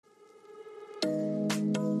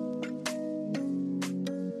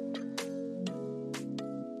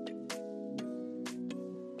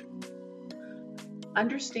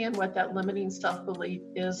understand what that limiting self-belief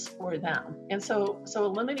is for them. And so a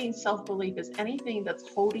limiting self-belief is anything that's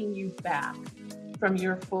holding you back from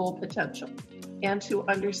your full potential. And to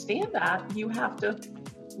understand that, you have to,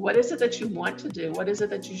 what is it that you want to do? What is it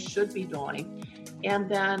that you should be doing? And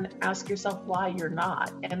then ask yourself why you're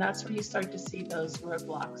not. And that's where you start to see those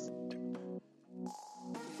roadblocks.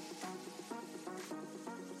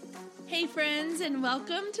 Hey friends, and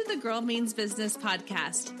welcome to the Girl Means Business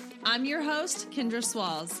podcast. I'm your host, Kendra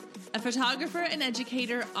Swalls, a photographer and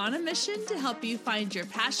educator on a mission to help you find your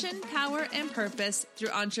passion, power, and purpose through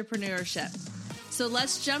entrepreneurship. So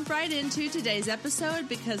let's jump right into today's episode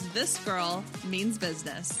because this girl means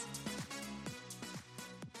business.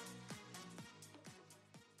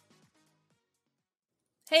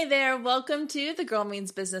 Hey there, welcome to the Girl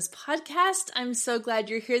Means Business podcast. I'm so glad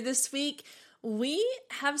you're here this week. We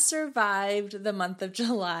have survived the month of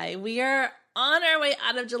July. We are on our way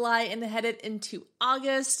out of July and headed into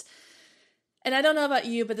August. And I don't know about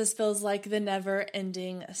you, but this feels like the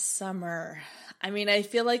never-ending summer. I mean, I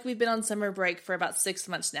feel like we've been on summer break for about 6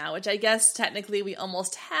 months now, which I guess technically we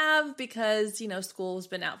almost have because, school's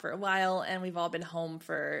been out for a while and we've all been home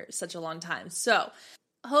for such a long time. So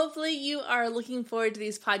hopefully you are looking forward to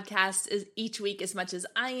these podcasts each week as much as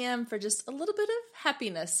I am for just a little bit of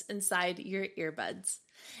happiness inside your earbuds.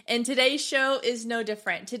 And today's show is no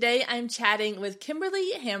different. Today I'm chatting with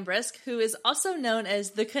Kimberly Hambrisk, who is also known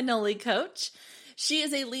as the Cannoli Coach. She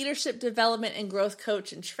is a leadership development and growth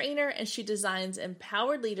coach and trainer, and she designs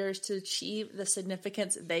empowered leaders to achieve the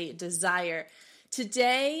significance they desire.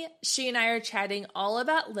 Today, she and I are chatting all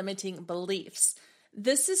about limiting beliefs.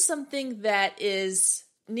 This is something that is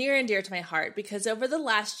near and dear to my heart because over the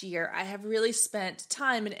last year, I have really spent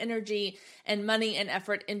time and energy and money and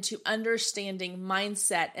effort into understanding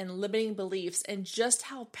mindset and limiting beliefs and just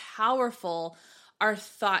how powerful our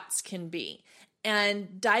thoughts can be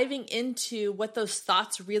and diving into what those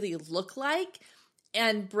thoughts really look like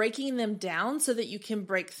and breaking them down so that you can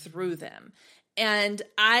break through them. And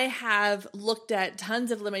I have looked at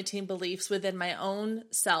tons of limiting beliefs within my own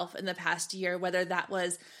self in the past year, whether that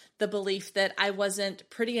was the belief that I wasn't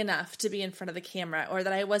pretty enough to be in front of the camera, or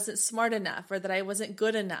that I wasn't smart enough, or that I wasn't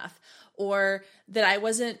good enough, or that I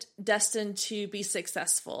wasn't destined to be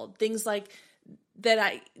successful. Things like that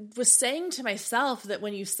I was saying to myself that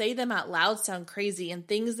when you say them out loud sound crazy, and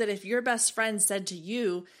things that if your best friend said to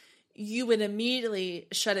you, you would immediately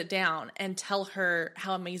shut it down and tell her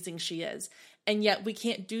how amazing she is. And yet we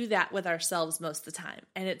can't do that with ourselves most of the time.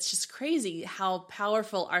 And it's just crazy how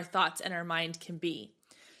powerful our thoughts and our mind can be.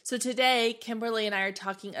 So today, Kimberly and I are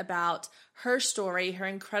talking about her story, her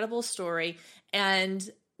incredible story, and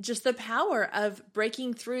just the power of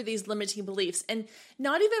breaking through these limiting beliefs and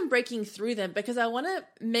not even breaking through them, because I want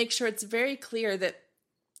to make sure it's very clear that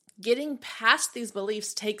getting past these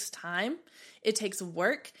beliefs takes time, it takes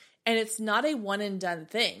work, and it's not a one and done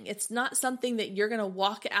thing. It's not something that you're going to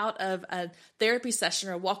walk out of a therapy session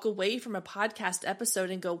or walk away from a podcast episode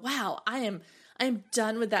and go, wow, I'm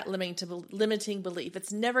done with that limiting belief.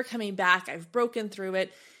 It's never coming back. I've broken through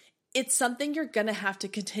it. It's something you're going to have to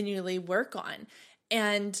continually work on.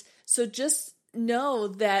 And so just know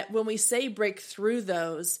that when we say break through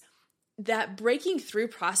those, that breaking through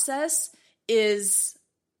process is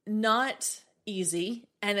not easy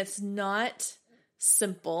and it's not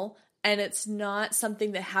simple and it's not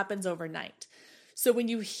something that happens overnight. So when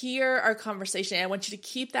you hear our conversation, I want you to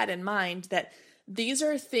keep that in mind, that these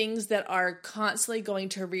are things that are constantly going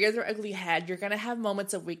to rear their ugly head. You're going to have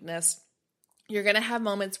moments of weakness. You're going to have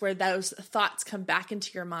moments where those thoughts come back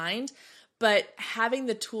into your mind, but having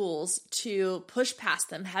the tools to push past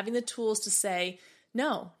them, having the tools to say,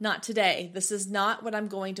 no, not today. This is not what I'm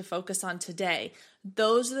going to focus on today.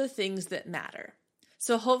 Those are the things that matter.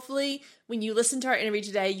 So hopefully when you listen to our interview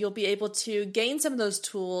today, you'll be able to gain some of those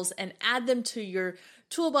tools and add them to your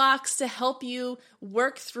toolbox to help you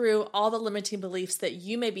work through all the limiting beliefs that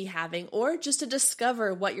you may be having, or just to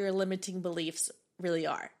discover what your limiting beliefs really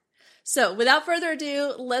are. So without further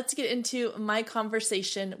ado, let's get into my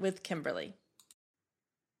conversation with Kimberly.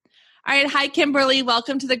 All right. Hi, Kimberly.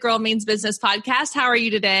 Welcome to the Girl Means Business podcast. How are you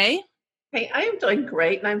today? Hey, I am doing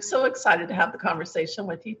great. And I'm so excited to have the conversation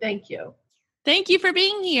with you. Thank you. Thank you for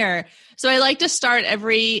being here. So I like to start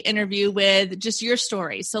every interview with just your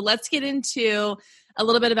story. So let's get into a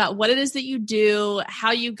little bit about what it is that you do,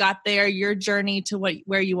 how you got there, your journey to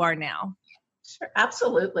where you are now. Sure,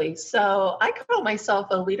 absolutely. So I call myself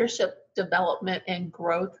a leadership development and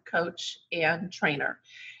growth coach and trainer.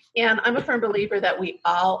 And I'm a firm believer that we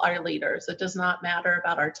all are leaders. It does not matter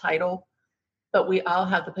about our title, but we all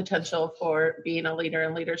have the potential for being a leader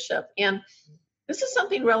in leadership. And this is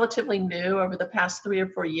something relatively new over the past 3 or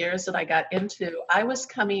 4 years that I got into. I was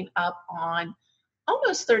coming up on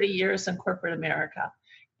almost 30 years in corporate America.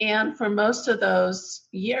 And for most of those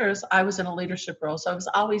years, I was in a leadership role. So I was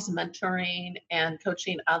always mentoring and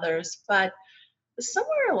coaching others. But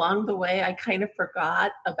somewhere along the way, I kind of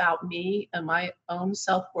forgot about me and my own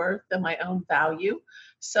self-worth and my own value.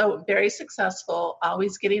 So very successful,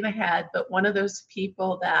 always getting ahead, but one of those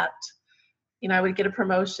people that, I would get a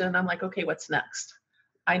promotion. I'm like, okay, what's next?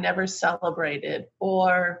 I never celebrated.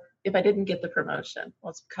 Or if I didn't get the promotion,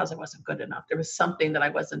 well, it's because I wasn't good enough. There was something that I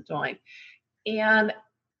wasn't doing. And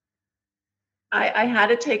I had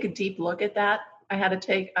to take a deep look at that. I had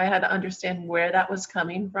to understand where that was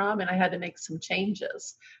coming from, and I had to make some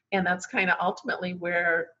changes. And that's kind of ultimately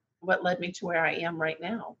what led me to where I am right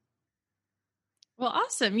now. Well,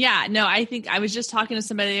 awesome. Yeah, no, I think I was just talking to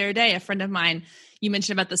somebody the other day, a friend of mine, you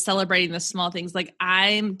mentioned about the celebrating the small things. Like,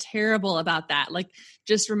 I'm terrible about that. Like,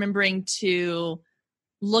 just remembering to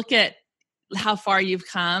look at how far you've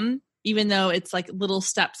come, even though it's like little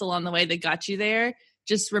steps along the way that got you there.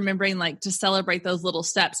 Just remembering like to celebrate those little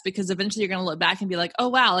steps, because eventually you're going to look back and be like, oh,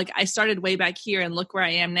 wow, like I started way back here and look where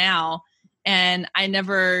I am now. And I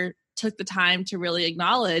never took the time to really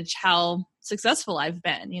acknowledge how successful I've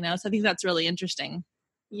been, So I think that's really interesting.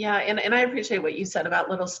 Yeah. And I appreciate what you said about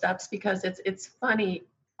little steps, because it's funny.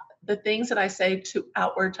 The things that I say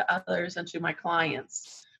outward to others and to my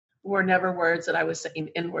clients were never words that I was saying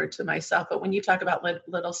inward to myself. But when you talk about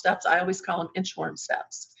little steps, I always call them inchworm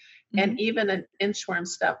steps. And even an inchworm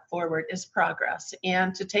step forward is progress.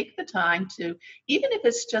 And to take the time to, even if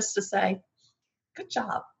it's just to say, good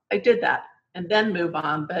job, I did that, and then move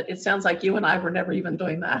on. But it sounds like you and I were never even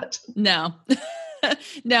doing that. No,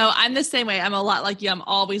 no, I'm the same way. I'm a lot like you. I'm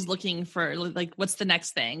always looking for like, what's the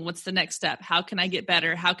next thing? What's the next step? How can I get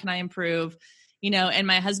better? How can I improve? And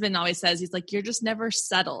my husband always says, he's like, you're just never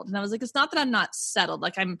settled. And I was like, it's not that I'm not settled.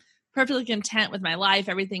 Like, I'm perfectly content with my life.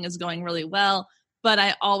 Everything is going really well. But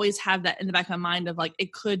I always have that in the back of my mind of like,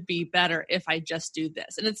 it could be better if I just do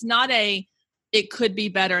this. And it's not it could be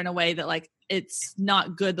better in a way that like, it's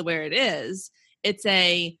not good the way it is. It's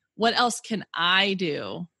what else can I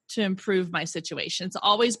do to improve my situation? It's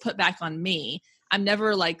always put back on me. I'm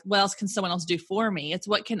never like, what else can someone else do for me? It's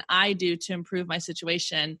what can I do to improve my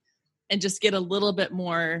situation and just get a little bit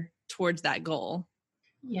more towards that goal.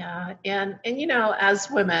 Yeah. And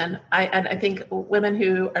as women, I think women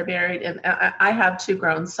who are married, and I have 2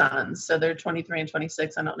 grown sons, so they're 23 and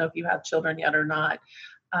 26. I don't know if you have children yet or not.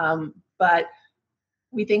 But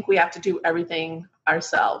we think we have to do everything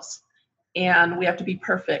ourselves, and we have to be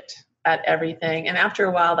perfect at everything. And after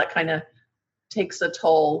a while, that kind of takes a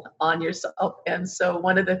toll on yourself. And so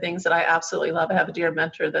one of the things that I absolutely love, I have a dear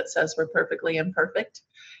mentor that says we're perfectly imperfect.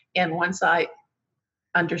 And once I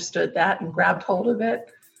understood that and grabbed hold of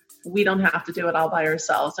it, we don't have to do it all by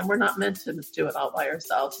ourselves. And we're not meant to do it all by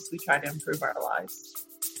ourselves as we try to improve our lives.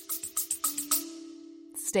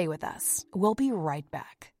 Stay with us. We'll be right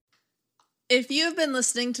back. If you've been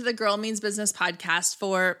listening to the Girl Means Business podcast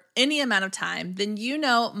for any amount of time, then you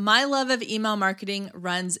know my love of email marketing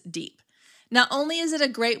runs deep. Not only is it a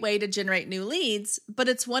great way to generate new leads, but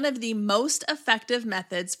it's one of the most effective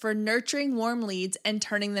methods for nurturing warm leads and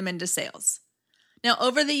turning them into sales. Now,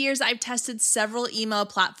 over the years, I've tested several email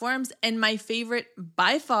platforms, and my favorite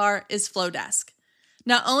by far is Flowdesk.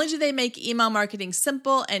 Not only do they make email marketing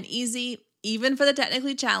simple and easy, even for the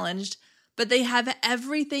technically challenged, but they have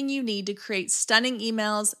everything you need to create stunning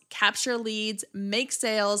emails, capture leads, make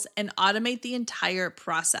sales, and automate the entire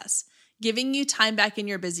process, giving you time back in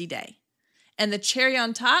your busy day. And the cherry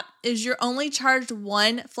on top is you're only charged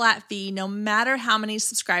one flat fee no matter how many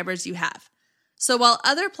subscribers you have. So while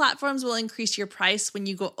other platforms will increase your price when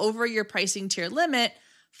you go over your pricing tier limit,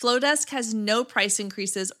 Flowdesk has no price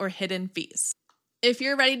increases or hidden fees. If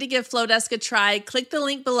you're ready to give Flowdesk a try, click the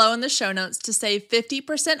link below in the show notes to save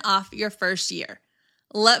 50% off your first year.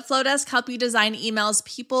 Let Flowdesk help you design emails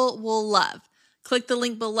people will love. Click the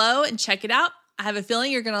link below and check it out. I have a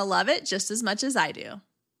feeling you're going to love it just as much as I do.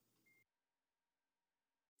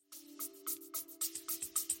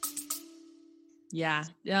 Yeah,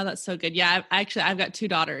 that's so good. Yeah, I've got 2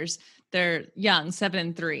 daughters. They're young, 7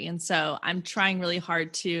 and 3. And so I'm trying really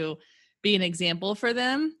hard to be an example for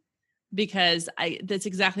them, because that's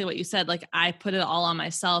exactly what you said. Like, I put it all on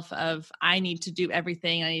myself of I need to do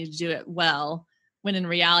everything. I need to do it well, when in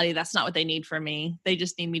reality, that's not what they need from me. They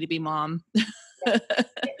just need me to be mom.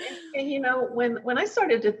 And when I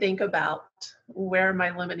started to think about where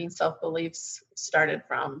my limiting self-beliefs started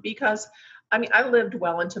from, because I lived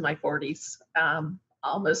well into my 40s,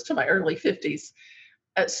 almost to my early 50s,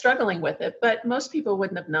 struggling with it, but most people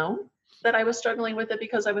wouldn't have known. that I was struggling with it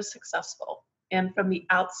because I was successful. And from the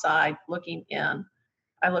outside looking in,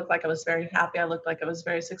 I looked like I was very happy. I looked like I was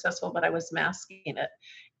very successful, but I was masking it.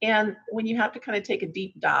 And when you have to kind of take a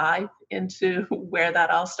deep dive into where that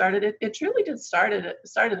all started, it truly did start at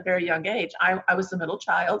a very young age. I was the middle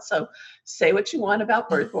child, so say what you want about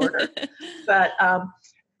birth order, but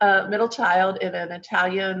middle child in an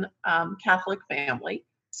Italian Catholic family.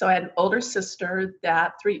 So I had an older sister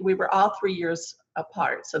we were all 3 years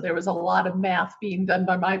apart. So there was a lot of math being done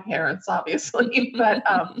by my parents, obviously, but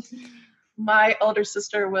my older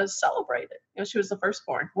sister was celebrated. She was the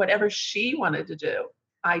firstborn. Whatever she wanted to do,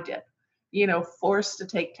 I did. Forced to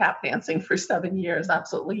take tap dancing for 7 years.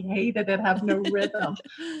 Absolutely hated it, have no rhythm.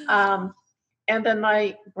 And then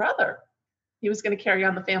my brother, he was going to carry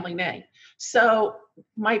on the family name. So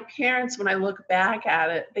my parents, when I look back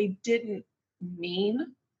at it, they didn't mean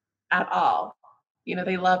at all.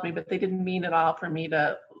 They loved me, but they didn't mean at all for me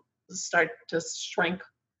to start to shrink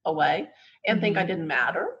away and think I didn't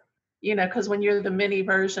matter. Because when you're the mini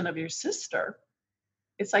version of your sister,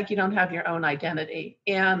 it's like you don't have your own identity.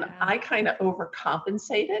 And I kind of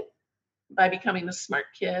overcompensated by becoming the smart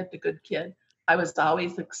kid, the good kid. I was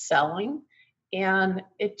always excelling, and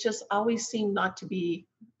it just always seemed not to be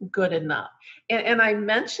good enough. And I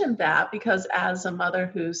mentioned that because as a mother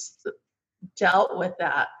who's dealt with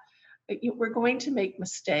that, we're going to make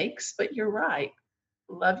mistakes, but you're right.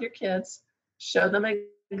 Love your kids, show them an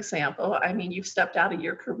example. I mean, you've stepped out of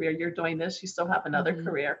your career, you're doing this, you still have another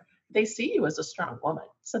career. They see you as a strong woman.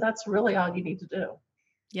 So that's really all you need to do.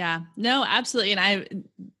 Yeah, no, absolutely. And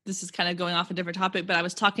this is kind of going off a different topic, but I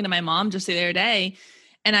was talking to my mom just the other day,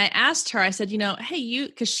 and I asked her, I said, hey,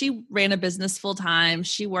 because she ran a business full time.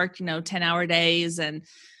 She worked, 10-hour days and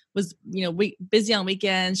was, busy on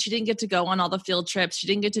weekends. She didn't get to go on all the field trips. She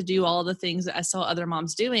didn't get to do all the things that I saw other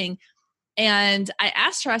moms doing. And I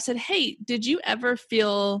asked her, I said, hey, did you ever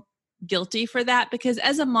feel guilty for that? Because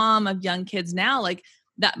as a mom of young kids now, like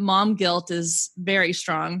that mom guilt is very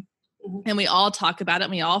strong. And we all talk about it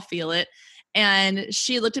and we all feel it. And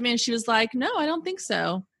she looked at me and she was like, no, I don't think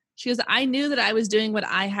so. She goes, I knew that I was doing what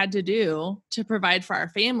I had to do to provide for our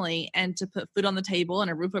family and to put food on the table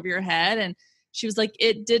and a roof over your head. And she was like,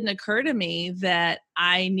 it didn't occur to me that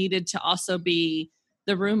I needed to also be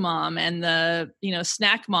the room mom and the,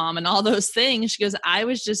 snack mom and all those things. She goes, I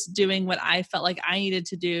was just doing what I felt like I needed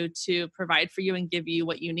to do to provide for you and give you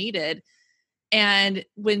what you needed. And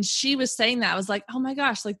when she was saying that, I was like, oh my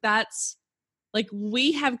gosh, like that's like,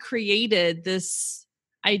 we have created this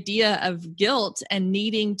idea of guilt and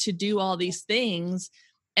needing to do all these things.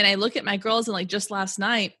 And I look at my girls and like just last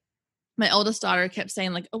night, my oldest daughter kept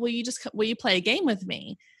saying like, oh, will you play a game with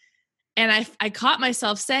me? And I caught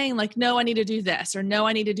myself saying like, no, I need to do this, or no,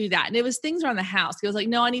 I need to do that. And it was things around the house. It was like,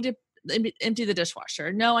 no, I need to empty the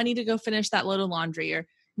dishwasher. No, I need to go finish that load of laundry, or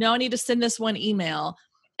no, I need to send this one email.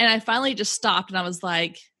 And I finally just stopped and I was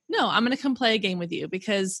like, no, I'm going to come play a game with you,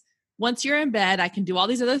 because once you're in bed, I can do all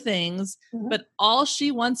these other things, but all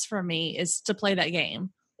she wants from me is to play that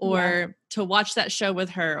game, or to watch that show with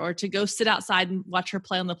her, or to go sit outside and watch her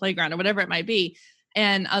play on the playground, or whatever it might be.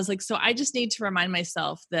 And I was like, so I just need to remind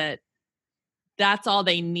myself that that's all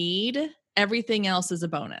they need. Everything else is a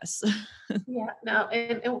bonus. Yeah, no,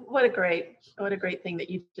 and what a great thing that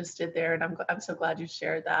you just did there. And I'm so glad you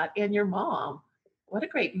shared that. And your mom, what a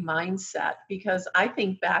great mindset, because I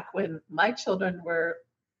think back when my children were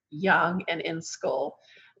young and in school,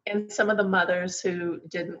 and some of the mothers who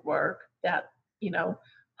didn't work, that,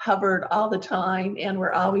 hovered all the time and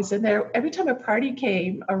were always in there. Every time a party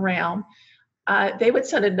came around, they would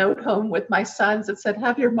send a note home with my sons that said,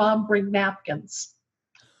 have your mom bring napkins.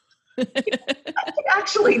 I could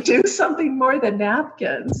actually do something more than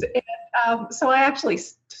napkins. And so I actually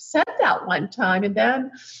said that one time, and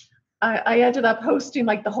then I ended up hosting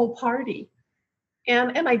like the whole party.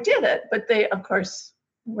 And I did it, but they, of course,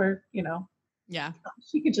 were,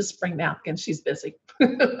 she could just bring napkins. She's busy.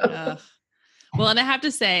 Well, and I have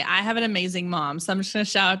to say, I have an amazing mom. So I'm just going to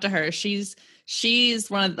shout out to her. She's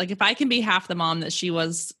one of, like, if I can be half the mom that she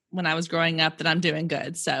was when I was growing up, then I'm doing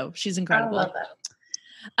good. So she's incredible. I love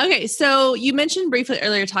that. Okay. So you mentioned briefly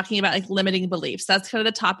earlier talking about like limiting beliefs. That's kind of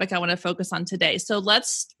the topic I want to focus on today. So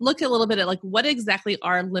let's look a little bit at like, what exactly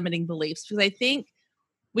are limiting beliefs? Because I think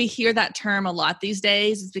we hear that term a lot these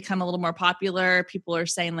days. It's become a little more popular. People are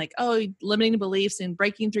saying like, oh, limiting beliefs and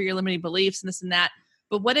breaking through your limiting beliefs and this and that.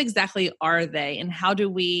 But what exactly are they, and how do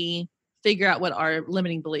we figure out what our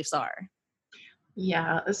limiting beliefs are?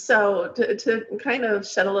 Yeah. So to kind of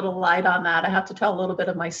shed a little light on that, I have to tell a little bit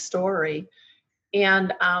of my story.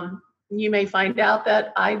 And you may find out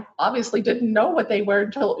that I obviously didn't know what they were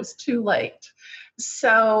until it was too late.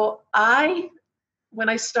 So when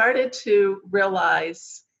I started to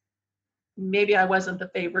realize maybe I wasn't the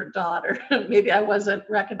favorite daughter, maybe I wasn't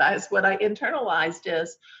recognized, what I internalized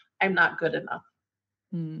is I'm not good enough.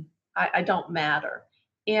 Mm. I don't matter.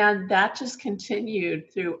 And that just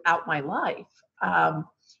continued throughout my life.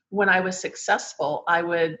 When I was successful, I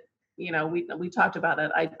would, we talked about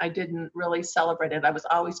it. I didn't really celebrate it. I was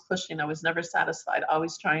always pushing. I was never satisfied,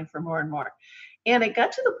 always trying for more and more. And it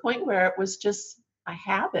got to the point where it was just a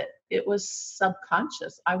habit. It was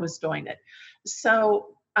subconscious. I was doing it.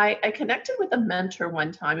 So I connected with a mentor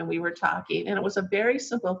one time and we were talking, and it was a very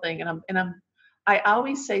simple thing. I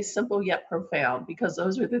always say simple yet profound, because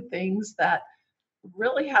those are the things that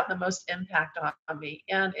really have the most impact on me.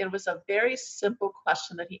 And it was a very simple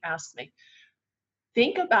question that he asked me.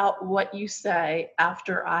 Think about what you say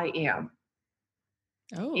after I am,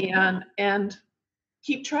 Oh, and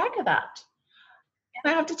keep track of that.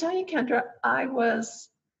 And I have to tell you, Kendra, I was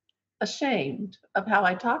ashamed of how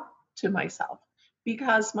I talked to myself,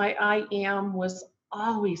 because my I am was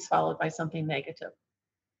always followed by something negative.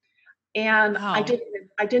 And I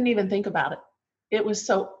wow. didn't even think about it. It was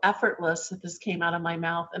so effortless that this came out of my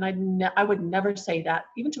mouth. And I would never say that,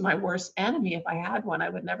 even to my worst enemy, if I had one. I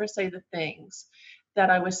would never say the things that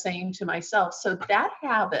I was saying to myself. So that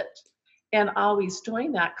habit, and always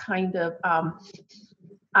doing that kind of,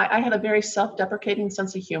 I had a very self-deprecating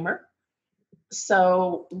sense of humor.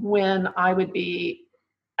 So when I would be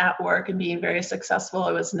at work and being very successful,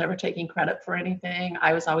 I was never taking credit for anything.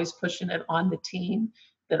 I was always pushing it on the team,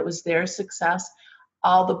 that it was their success.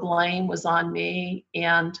 All the blame was on me.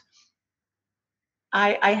 And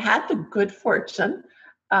I had the good fortune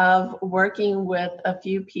of working with a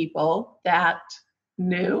few people that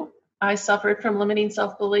knew I suffered from limiting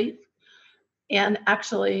self-belief and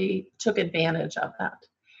actually took advantage of that.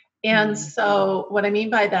 And Mm. so what I mean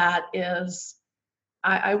by that is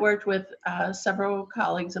I worked with several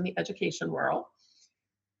colleagues in the education world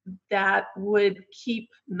that would keep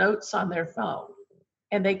notes on their phone,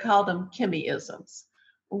 and they called them Kimmyisms,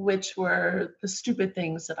 which were the stupid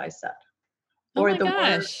things that I said, Oh or my the word,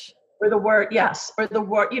 gosh. yes, or the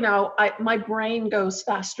word. My brain goes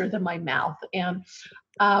faster than my mouth, and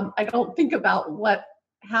I don't think about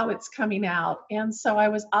how it's coming out, and so I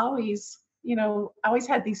was always, I always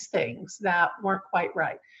had these things that weren't quite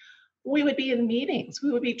right. We would be in meetings, we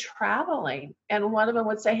would be traveling, and one of them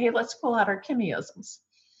would say, "Hey, let's pull out our Kimmyisms."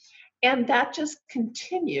 And that just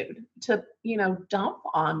continued to, dump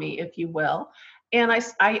on me, if you will. And I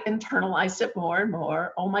internalized it more and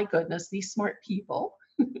more. Oh my goodness, these smart people.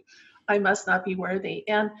 I must not be worthy.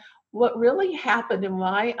 And what really happened, and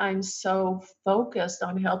why I'm so focused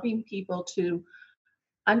on helping people to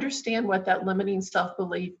understand what that limiting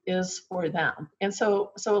self-belief is for them. And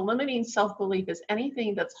so a limiting self-belief is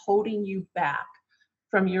anything that's holding you back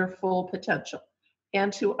from your full potential.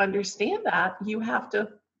 And to understand that, you have to,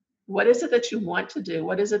 what is it that you want to do?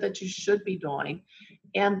 What is it that you should be doing?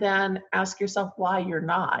 And then ask yourself why you're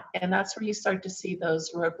not. And that's where you start to see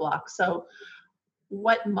those roadblocks. So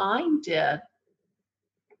what mine did,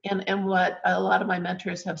 and what a lot of my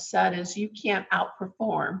mentors have said, is you can't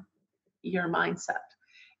outperform your mindset.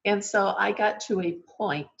 And so I got to a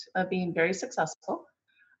point of being very successful,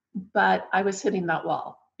 but I was hitting that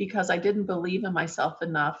wall because I didn't believe in myself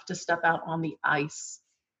enough to step out on the ice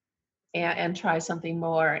and try something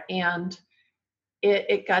more. And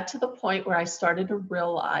it got to the point where I started to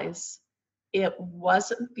realize it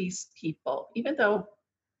wasn't these people, even though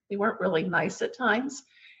they weren't really nice at times.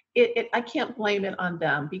 I can't blame it on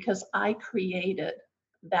them, because I created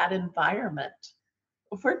that environment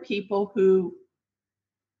for people who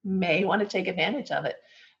may want to take advantage of it,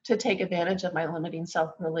 to take advantage of my limiting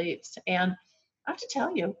self-beliefs. And I have to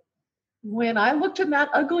tell you, when I looked in that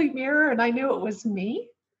ugly mirror and I knew it was me,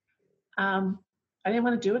 I didn't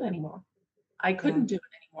want to do it anymore. I Yeah. couldn't do it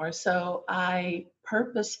anymore. So I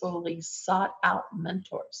purposefully sought out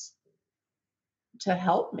mentors to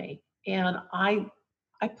help me. And I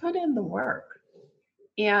put in the work.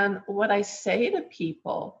 And what I say to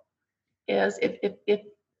people is,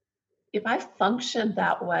 if I functioned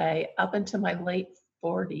that way up into my late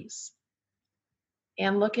 40s,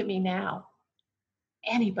 and look at me now,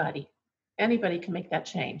 anybody, anybody can make that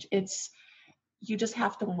change. You just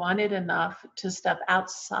have to want it enough to step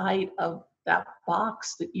outside of that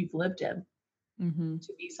box that you've lived in Mm-hmm.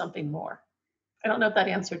 to be something more. I don't know if that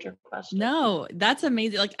answered your question. No, that's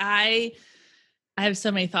amazing. Like I have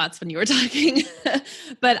so many thoughts when you were talking,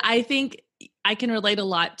 but I think I can relate a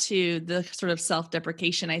lot to the sort of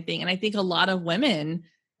self-deprecation, I think. And I think a lot of women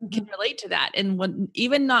can Mhm. relate to that. And when,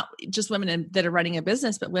 even not just women that are running a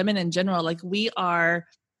business, but women in general, like we are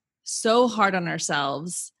so hard on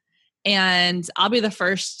ourselves. And I'll be the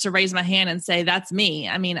first to raise my hand and say, that's me.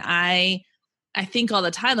 I mean, I think all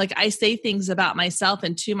the time, like I say things about myself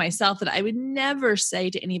and to myself that I would never say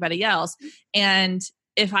to anybody else. And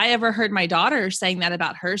if I ever heard my daughter saying that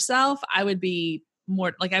about herself, I would be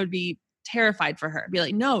terrified for her. I'd be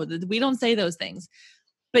like, no, we don't say those things.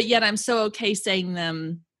 But yet I'm so okay saying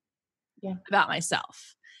them about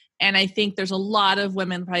myself. And I think there's a lot of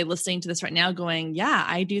women probably listening to this right now going, yeah,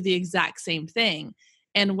 I do the exact same thing.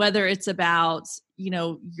 And whether it's about,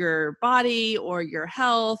 your body or your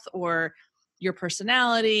health or your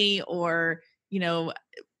personality or,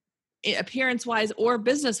 appearance wise or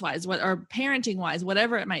business wise, or parenting wise,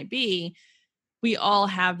 whatever it might be, we all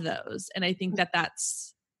have those. And I think that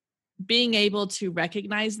that's being able to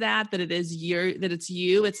recognize that it's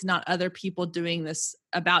you, it's not other people doing this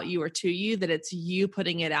about you or to you, that it's you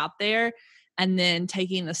putting it out there and then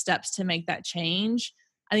taking the steps to make that change.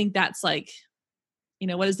 I think that's like,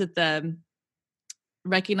 what is it? The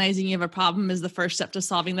recognizing you have a problem is the first step to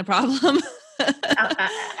solving the problem.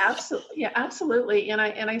 Absolutely. Yeah, absolutely. And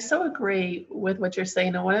I so agree with what you're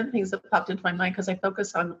saying. And one of the things that popped into my mind, because I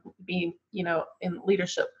focus on being, in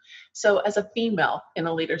leadership. So as a female in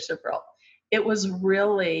a leadership role, it was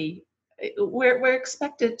really, we're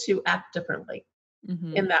expected to act differently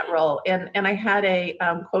in that role. And I had a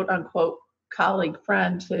quote unquote colleague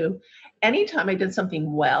friend who, anytime I did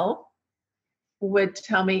something well, would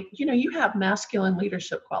tell me, you have masculine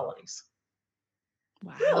leadership qualities.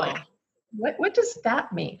 Wow. Really? What does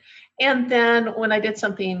that mean? And then when I did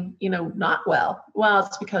something, not well,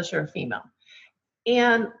 it's because you're a female.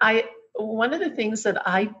 And one of the things that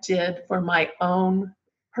I did for my own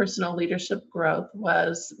personal leadership growth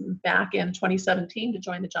was back in 2017 to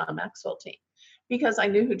join the John Maxwell team, because I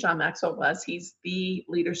knew who John Maxwell was. He's the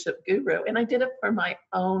leadership guru. And I did it for my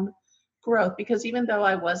own growth, because even though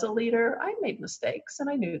I was a leader, I made mistakes and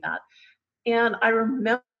I knew that. And I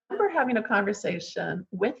remember having a conversation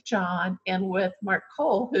with John and with Mark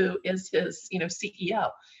Cole, who is his, CEO.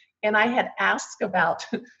 And I had asked about,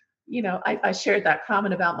 I shared that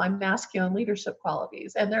comment about my masculine leadership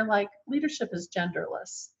qualities. And they're like, leadership is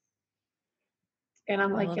genderless. And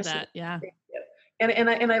I'm like, yes, that. Yeah.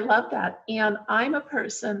 And I love that. And I'm a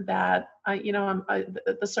person that, I'm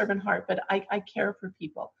the servant heart, but I care for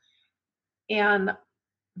people. And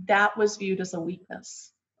that was viewed as a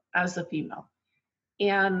weakness as a female.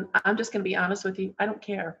 And I'm just going to be honest with you. I don't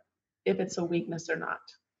care if it's a weakness or not.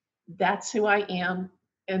 That's who I am.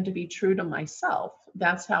 And to be true to myself,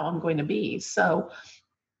 that's how I'm going to be. So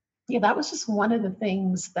yeah, that was just one of the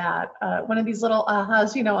things that, one of these little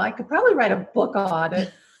ahas, I could probably write a book on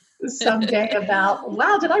it someday about,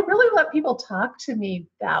 wow, did I really let people talk to me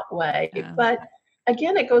that way? Yeah. But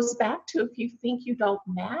again, it goes back to, if you think you don't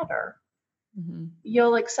matter,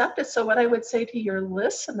 you'll accept it. So what I would say to your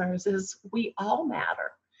listeners is, we all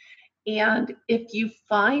matter. And if you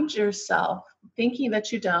find yourself thinking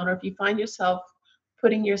that you don't, or if you find yourself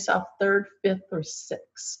putting yourself third, fifth, or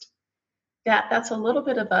sixth, that's a little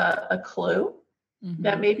bit of a clue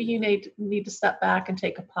that maybe you need to step back and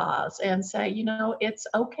take a pause and say, it's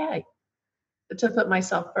okay to put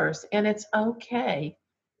myself first. And it's okay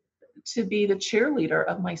to be the cheerleader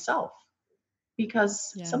of myself.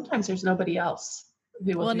 Because sometimes there's nobody else who will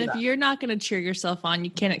do that. Well, and if you're not going to cheer yourself on, you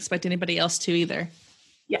can't expect anybody else to either.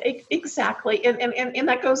 Yeah, exactly. And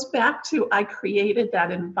that goes back to, I created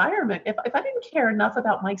that environment. If I didn't care enough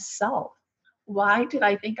about myself, why did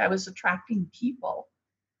I think I was attracting people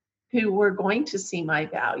who were going to see my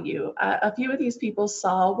value? A few of these people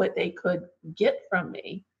saw what they could get from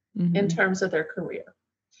me in terms of their career.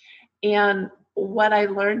 And what I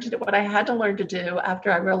had to learn to do after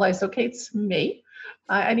I realized, okay, it's me,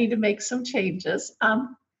 I need to make some changes.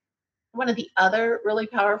 One of the other really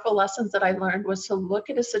powerful lessons that I learned was to look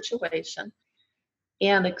at a situation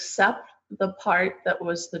and accept the part that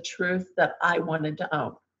was the truth that I wanted to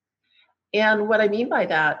own. And what I mean by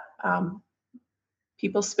that,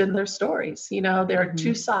 people spin their stories. There are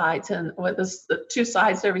two sides, and the two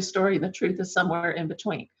sides to every story, and the truth is somewhere in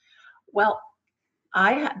between. Well,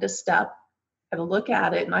 I had to look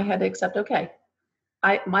at it, and I had to accept, okay,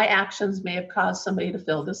 my actions may have caused somebody to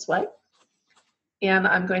feel this way, and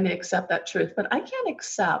I'm going to accept that truth, but I can't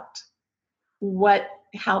accept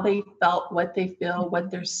how they felt, what they feel,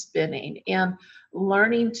 what they're spinning. And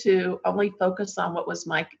learning to only focus on what was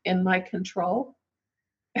in my control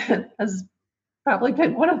has probably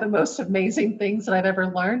been one of the most amazing things that I've ever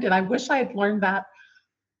learned. And I wish I had learned that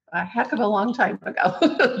a heck of a long time ago.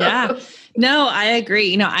 Yeah, no, I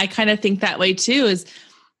agree. I kind of think that way too, is,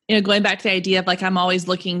 going back to the idea of like, I'm always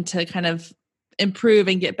looking to kind of improve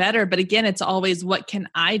and get better. But again, it's always, what can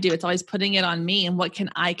I do? It's always putting it on me, and what can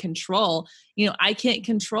I control? I can't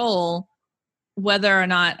control whether or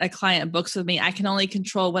not a client books with me. I can only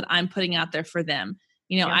control what I'm putting out there for them.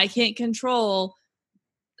 I can't control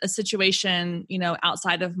a situation,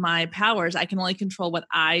 outside of my powers. I can only control what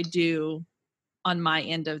I do on my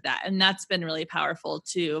end of that. And that's been really powerful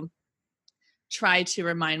to try to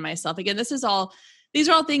remind myself. Again, these are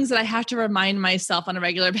all things that I have to remind myself on a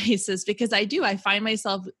regular basis, because I find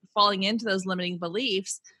myself falling into those limiting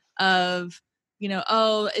beliefs of,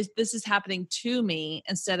 this is happening to me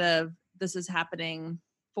instead of this is happening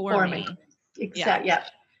for me. Exactly. Yeah.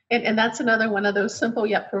 And that's another one of those simple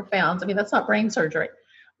yet profound. I mean, that's not brain surgery,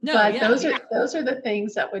 but those are the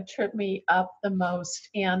things that would trip me up the most.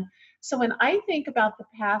 And so when I think about the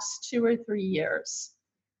past 2 or 3 years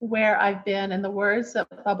where I've been, and the words that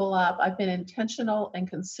bubble up, I've been intentional and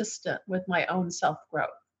consistent with my own self-growth,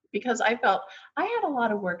 because I felt I had a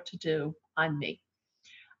lot of work to do on me.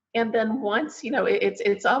 And then once,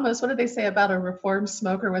 it's almost, what do they say about a reformed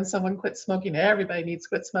smoker? When someone quits smoking, everybody needs to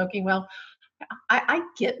quit smoking. Well, I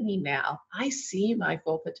get me now. I see my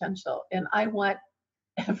full potential, and I want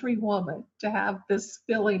every woman to have this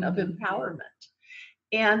feeling of empowerment.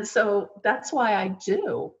 And so that's why I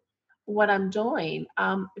do what I'm doing.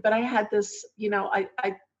 But I had this,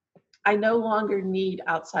 I no longer need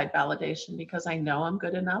outside validation, because I know I'm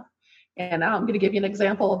good enough. And now I'm going to give you an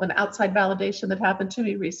example of an outside validation that happened to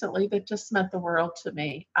me recently that just meant the world to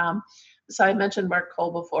me. So I mentioned Mark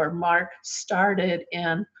Cole before. Mark started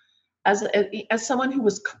in as someone who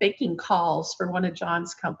was making calls for one of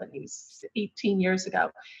John's companies 18 years ago.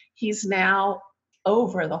 He's now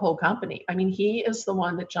over the whole company. I mean, he is the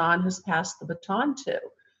one that John has passed the baton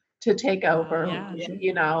to take over, and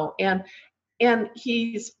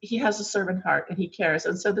he has a servant heart, and he cares.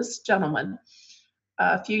 And so this gentleman,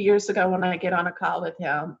 a few years ago, when I get on a call with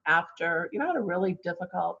him after, I had a really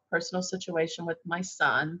difficult personal situation with my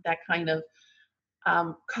son that kind of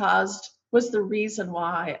was the reason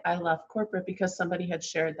why I left corporate, because somebody had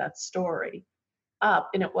shared that story up,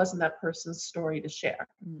 and it wasn't that person's story to share.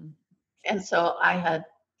 And so I had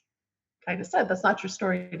kind of said, that's not your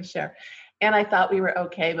story to share. And I thought we were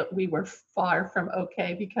okay, but we were far from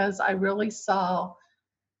okay, because I really saw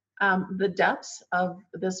the depths of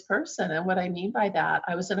this person. And what I mean by that,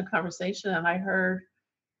 I was in a conversation and I heard,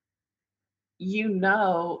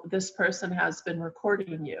 this person has been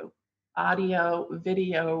recording you, audio,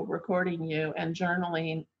 video, recording you, and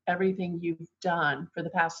journaling everything you've done for the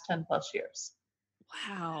past 10 plus years.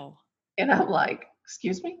 Wow. And I'm like,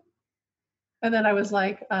 excuse me? And then I was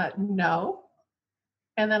like, no.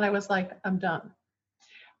 And then I was like, I'm done.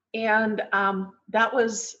 And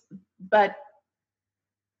but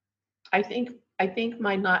I think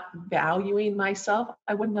my not valuing myself,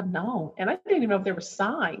 I wouldn't have known. And I didn't even know if there were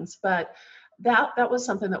signs, but that was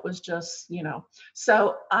something that was just,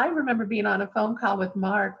 So I remember being on a phone call with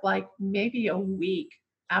Mark, like maybe a week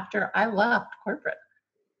after I left corporate.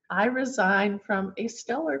 I resigned from a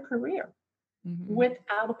stellar career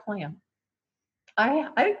without a plan.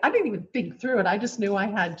 I didn't even think through it. I just knew I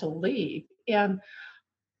had to leave. And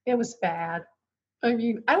it was bad. I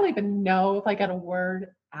mean, I don't even know if I got a word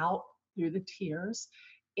out through the tears.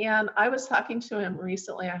 And I was talking to him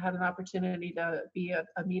recently. I had an opportunity to be a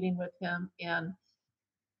meeting with him in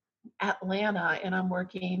Atlanta, and I'm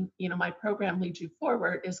working, my program Lead You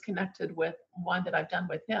Forward is connected with one that I've done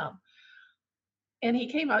with him. And he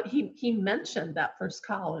came out, he mentioned that first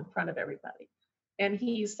call in front of everybody. And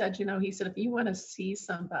he said, if you want to see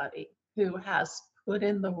somebody who has put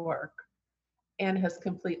in the work and has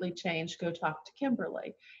completely changed, go talk to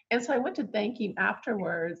Kimberly. And so I went to thank him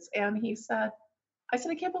afterwards, and I said, I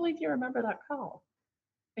can't believe you remember that call.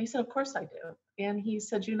 And he said, of course I do. And he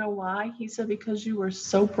said, you know why? He said, because you were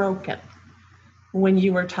so broken when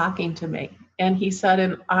you were talking to me. And he said,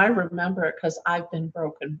 and I remember it because I've been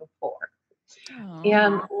broken before. Aww.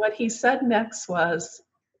 And what he said next was,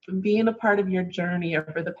 being a part of your journey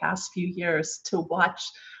over the past few years to watch,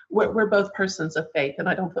 we're both persons of faith, and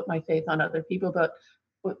I don't put my faith on other people, but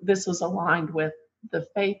this was aligned with the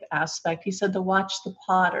faith aspect. He said to watch the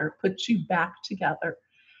potter put you back together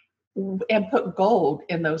and put gold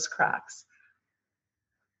in those cracks.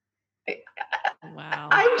 Wow.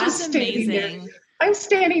 I'm just standing there. I'm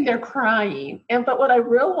standing there crying. But what I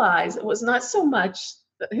realized, it was not so much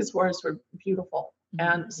that his words were beautiful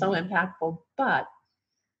and so impactful, but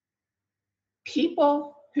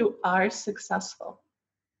people who are successful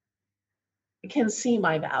can see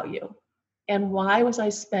my value. And why was I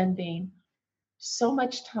spending so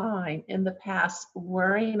much time in the past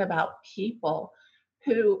worrying about people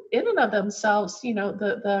who in and of themselves,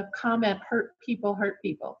 the comment hurt people, hurt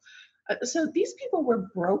people. So these people were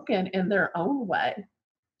broken in their own way,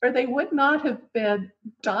 or they would not have been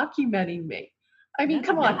documenting me. I mean,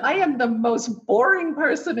 come on, I am the most boring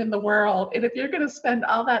person in the world. And if you're going to spend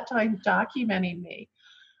all that time documenting me,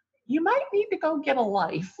 you might need to go get a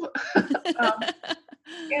life.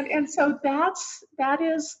 And so that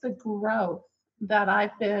is the growth that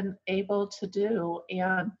I've been able to do.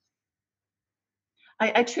 And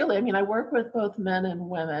I truly, I mean, I work with both men and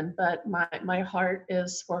women, but my heart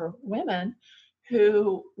is for women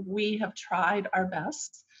who we have tried our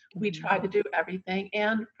best. We try to do everything.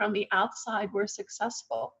 And from the outside, we're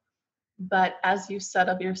successful. But as you said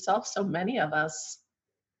of yourself, so many of us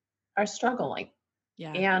are struggling.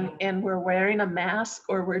 Yeah. And we're wearing a mask,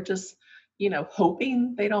 or we're just,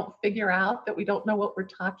 hoping they don't figure out that we don't know what we're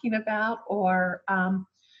talking about, or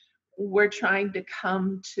we're trying to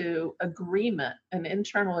come to agreement, an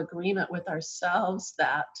internal agreement with ourselves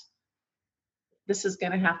that this is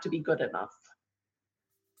going to have to be good enough.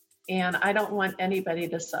 And I don't want anybody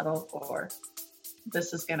to settle for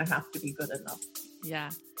this is going to have to be good enough. Yeah.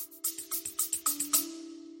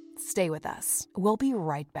 Stay with us. We'll be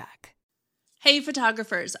right back. Hey,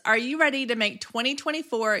 photographers, are you ready to make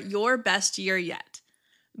 2024 your best year yet?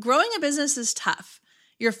 Growing a business is tough.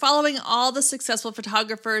 You're following all the successful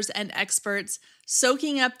photographers and experts,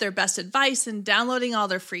 soaking up their best advice and downloading all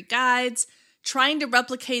their free guides, trying to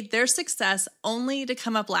replicate their success only to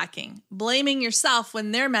come up lacking, blaming yourself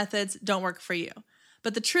when their methods don't work for you.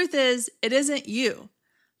 But the truth is, it isn't you.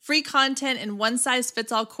 Free content and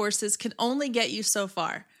one-size-fits-all courses can only get you so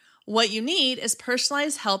far. What you need is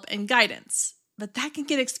personalized help and guidance, but that can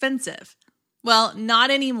get expensive. Well,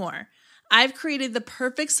 not anymore. I've created the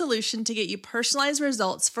perfect solution to get you personalized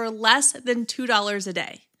results for less than $2 a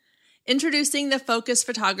day. Introducing the Focus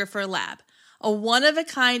Photographer Lab, a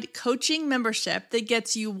one-of-a-kind coaching membership that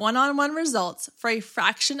gets you one-on-one results for a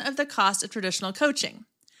fraction of the cost of traditional coaching.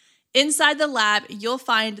 Inside the lab, you'll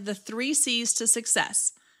find the 3 C's to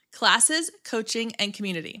success: classes, coaching, and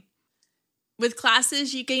community. With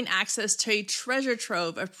classes, you gain access to a treasure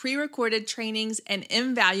trove of pre-recorded trainings and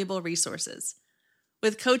invaluable resources.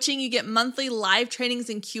 With coaching, you get monthly live trainings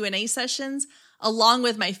and Q&A sessions, along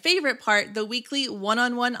with my favorite part, the weekly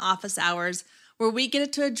one-on-one office hours, where we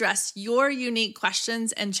get to address your unique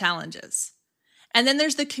questions and challenges. And then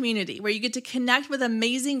there's the community, where you get to connect with an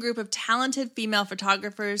amazing group of talented female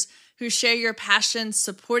photographers who share your passion,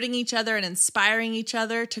 supporting each other and inspiring each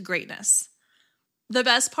other to greatness. The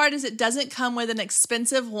best part is it doesn't come with an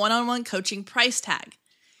expensive one-on-one coaching price tag.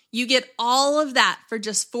 You get all of that for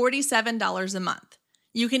just $47 a month.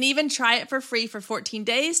 You can even try it for free for 14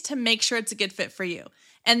 days to make sure it's a good fit for you.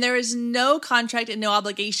 And there is no contract and no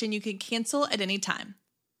obligation. You can cancel at any time.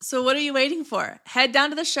 So what are you waiting for? Head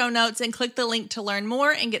down to the show notes and click the link to learn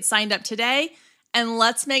more and get signed up today. And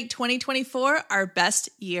let's make 2024 our best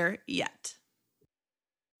year yet.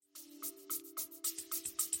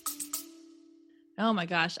 Oh my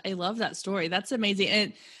gosh, I love that story. That's amazing.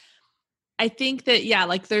 And I think that,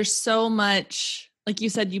 there's so much, like you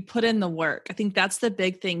said, you put in the work. I think that's the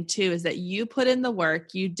big thing too, is that you put in the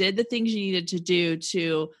work, you did the things you needed to do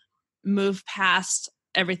to move past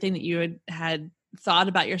everything that you had thought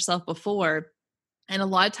about yourself before. And a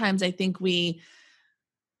lot of times I think we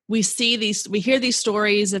hear these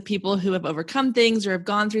stories of people who have overcome things or have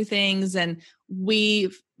gone through things, and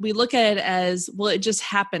we look at it as, well, it just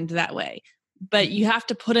happened that way. But you have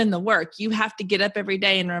to put in the work. You have to get up every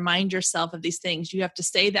day and remind yourself of these things. You have to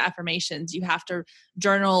say the affirmations. You have to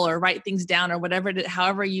journal or write things down or whatever,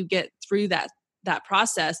 however you get through that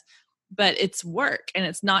process. But it's work, and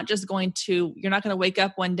it's not just you're not going to wake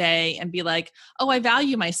up one day and be like, oh, I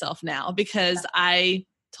value myself now because I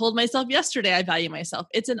told myself yesterday I value myself.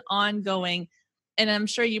 It's an ongoing, and I'm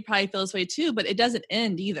sure you probably feel this way too, but it doesn't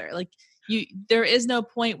end either. Like there is no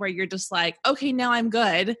point where you're just like, okay, now I'm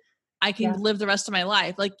good. I can live the rest of my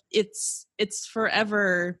life. Like it's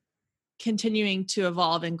forever continuing to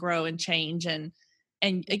evolve and grow and change. And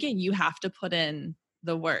again, you have to put in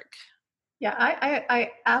the work. Yeah, I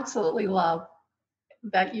absolutely love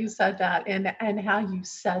that you said that and how you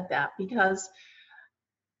said that, because,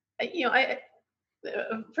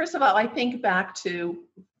 first of all, I think back to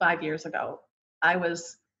 5 years ago. I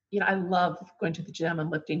was, I love going to the gym and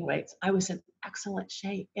lifting weights. I was in excellent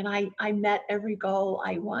shape, and I met every goal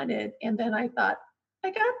I wanted. And then I thought, I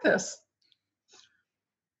got this.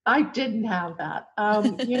 I didn't have that. I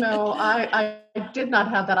did not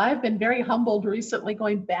have that. I've been very humbled recently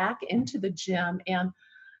going back into the gym. And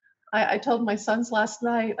I told my sons last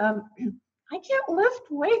night, I can't lift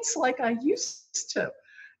weights like I used to.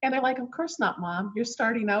 And they're like, of course not, Mom, you're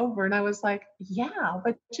starting over. And I was like, yeah,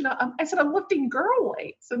 but I said, I'm lifting girl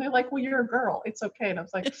weights. And they're like, well, you're a girl, it's okay. And I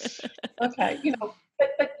was like, okay,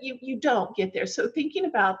 but you don't get there. So thinking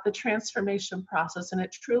about the transformation process, and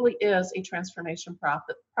it truly is a transformation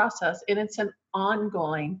process, and it's an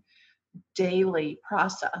ongoing daily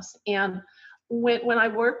process. And when I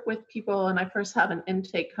work with people and I first have an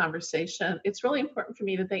intake conversation, it's really important for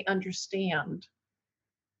me that they understand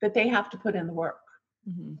that they have to put in the work.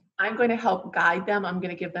 Mm-hmm. I'm going to help guide them. I'm going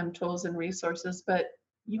to give them tools and resources, but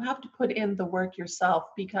you have to put in the work yourself,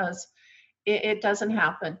 because it doesn't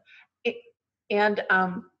happen.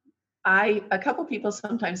 A couple people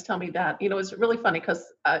sometimes tell me that, it's really funny because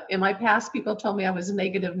in my past, people told me I was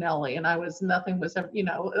negative Nelly and I was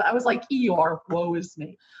I was like Eeyore, woe is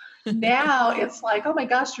me. Now it's like, oh my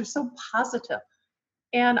gosh, you're so positive.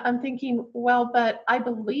 And I'm thinking, well, but I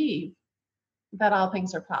believe that all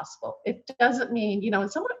things are possible. It doesn't mean,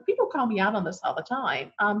 and people call me out on this all the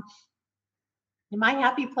time. My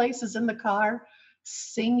happy place is in the car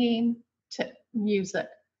singing to music.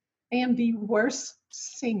 I am the worst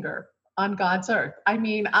singer on God's earth. I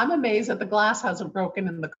mean, I'm amazed that the glass hasn't broken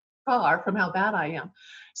in the car from how bad I am.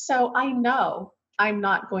 So I know I'm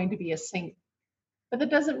not going to be a singer, but that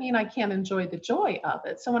doesn't mean I can't enjoy the joy of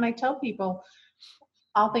it. So when I tell people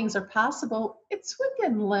all things are possible, it's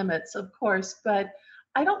within limits, of course, but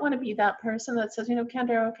I don't want to be that person that says,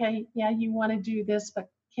 Kendra, okay, yeah, you want to do this, but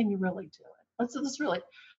can you really do it?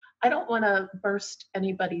 I don't want to burst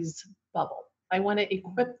anybody's bubble. I want to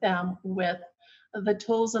equip them with the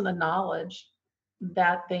tools and the knowledge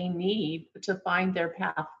that they need to find their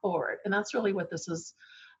path forward. And that's really what this is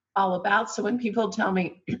all about. So when people tell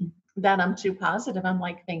me that I'm too positive, I'm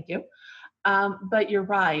like, thank you. But you're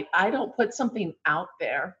right. I don't put something out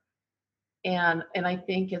there and I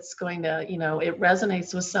think it's going to, it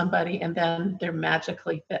resonates with somebody and then they're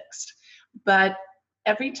magically fixed. But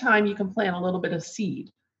every time you can plant a little bit of seed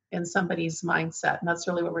in somebody's mindset, and that's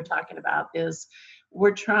really what we're talking about, is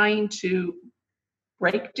we're trying to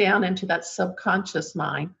break down into that subconscious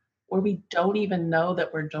mind where we don't even know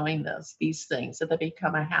that we're doing these things, that they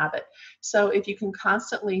become a habit. So if you can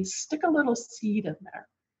constantly stick a little seed in there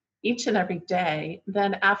each and every day,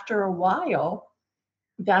 then after a while,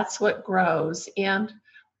 that's what grows. And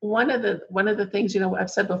one of the things,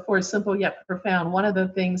 I've said before, simple yet profound. One of the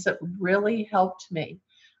things that really helped me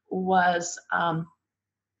was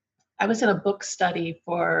I was in a book study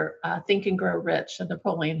for Think and Grow Rich, a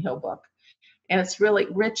Napoleon Hill book. And it's really,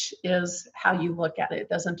 rich is how you look at it. It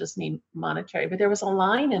doesn't just mean monetary, but there was a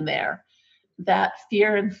line in there that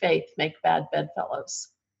fear and faith make bad bedfellows.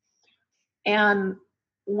 And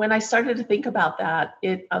when I started to think about that,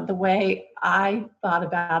 the way I thought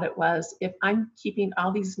about it was, if I'm keeping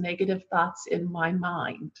all these negative thoughts in my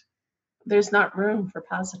mind, there's not room for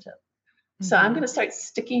positive. Mm-hmm. So I'm going to start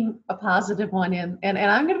sticking a positive one in. And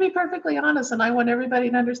I'm going to be perfectly honest, and I want everybody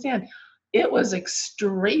to understand, it was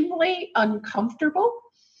extremely uncomfortable.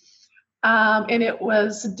 And it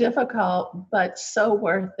was difficult, but so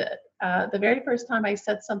worth it. The very first time I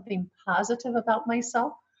said something positive about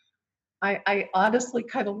myself, I honestly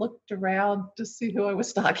kind of looked around to see who I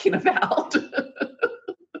was talking about.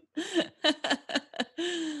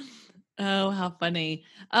 Oh, how funny.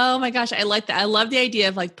 Oh my gosh. I like that. I love the idea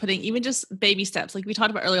of like putting even just baby steps, like we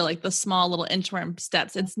talked about earlier, like the small little interim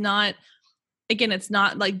steps. It's not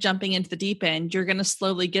like jumping into the deep end. You're going to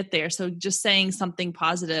slowly get there. So just saying something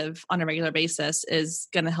positive on a regular basis is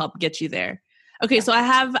going to help get you there. Okay. So I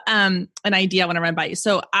have an idea I want to run by you.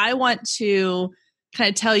 So I want to kind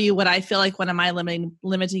of tell you what I feel like one of my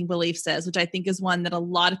limiting beliefs is, which I think is one that a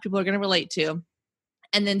lot of people are going to relate to,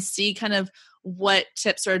 and then see kind of what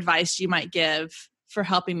tips or advice you might give for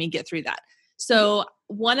helping me get through that. So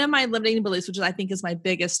one of my limiting beliefs, which I think is my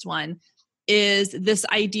biggest one, is this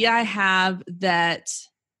idea I have that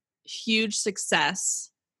huge success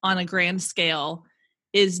on a grand scale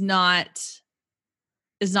is not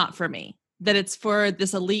for me, that it's for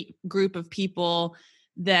this elite group of people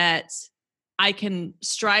that I can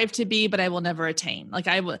strive to be, but I will never attain. Like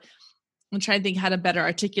I'm trying to think how to better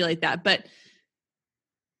articulate that, but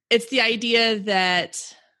it's the idea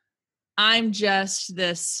that I'm just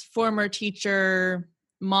this former teacher,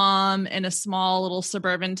 mom in a small little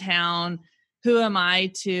suburban town. Who am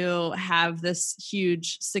I to have this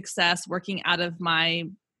huge success working out of my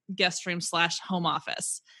guest room / home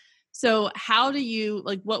office? So how do you,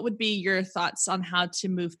 what would be your thoughts on how to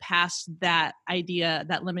move past that idea,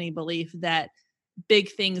 that limiting belief that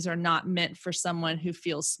big things are not meant for someone who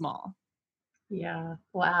feels small? Yeah.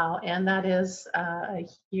 Wow. And that is a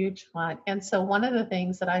huge one. And so one of the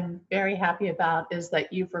things that I'm very happy about is that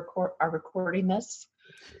are recording this.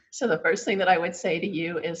 So the first thing that I would say to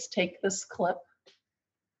you is take this clip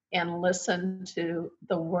and listen to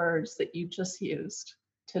the words that you just used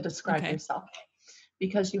to describe yourself,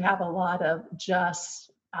 because you have a lot of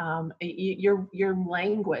just your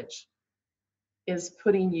language is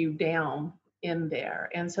putting you down in there.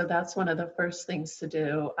 And so that's one of the first things to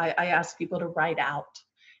do. I ask people to write out.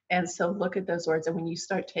 And so look at those words. And when you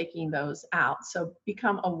start taking those out, so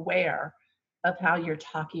become aware of how you're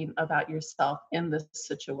talking about yourself in this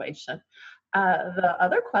situation. The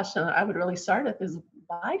other question that I would really start with is,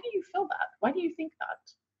 why do you feel that? Why do you think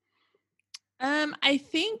that? I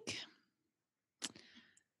think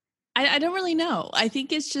I don't really know. I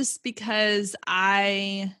think it's just because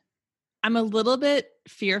I'm a little bit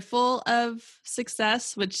fearful of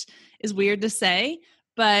success, which is weird to say,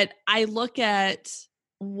 but I look at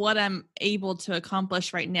what I'm able to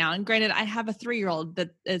accomplish right now. And granted, I have a 3-year-old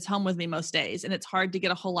that is home with me most days, and it's hard to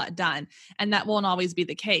get a whole lot done. And that won't always be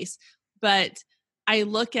the case. But I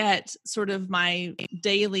look at sort of my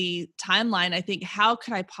daily timeline. I think, how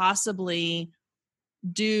could I possibly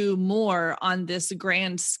do more on this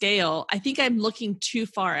grand scale? I think I'm looking too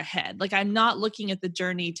far ahead. Like, I'm not looking at the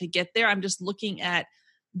journey to get there. I'm just looking at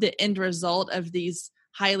the end result of these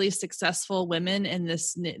highly successful women in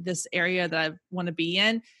this area that I want to be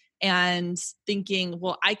in, and thinking,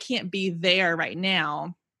 well, I can't be there right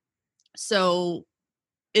now. So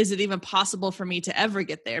is it even possible for me to ever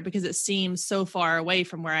get there? Because it seems so far away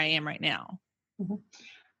from where I am right now.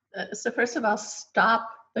 Mm-hmm. So first of all, stop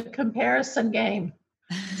the comparison game.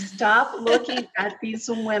 Stop looking at these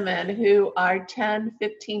women who are 10,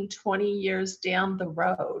 15, 20 years down the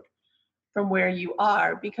road from where you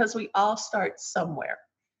are, because we all start somewhere.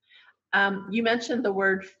 You mentioned the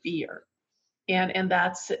word fear, and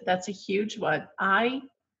that's a huge one. I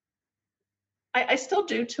still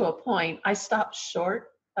do, to a point. I stopped short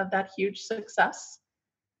of that huge success.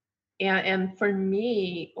 And for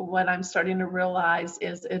me, what I'm starting to realize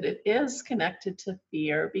is it is connected to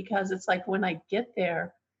fear, because it's like, when I get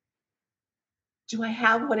there, do I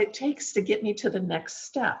have what it takes to get me to the next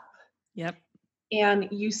step? Yep. And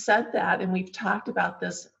you said that, and we've talked about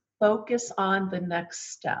this, focus on the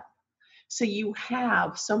next step. So you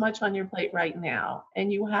have so much on your plate right now,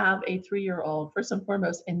 and you have a 3-year-old. First and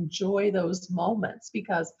foremost, enjoy those moments,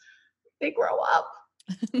 because they grow up.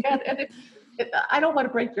 And I don't want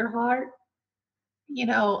to break your heart.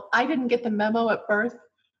 I didn't get the memo at birth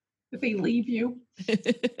that they leave you.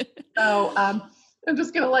 So I'm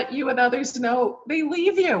just going to let you and others know they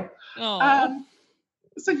leave you.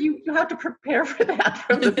 So you have to prepare for that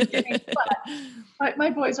from the beginning. But my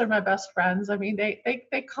boys are my best friends. I mean,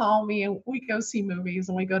 they call me, and we go see movies,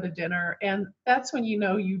 and we go to dinner. And that's when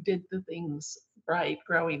you did the things right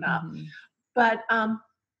growing up. Mm-hmm. But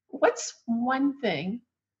what's one thing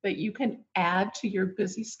that you can add to your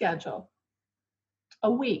busy schedule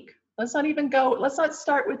a week? Let's not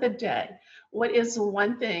start with a day. What is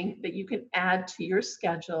one thing that you can add to your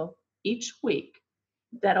schedule each week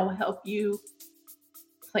that'll help you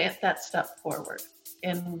plant that step forward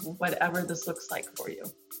in whatever this looks like for you?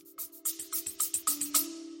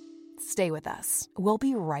 Stay with us. We'll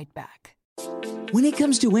be right back. When it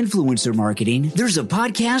comes to influencer marketing, there's a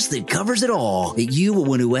podcast that covers it all that you will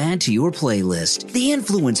want to add to your playlist. The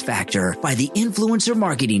Influence Factor by the Influencer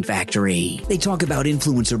Marketing Factory. They talk about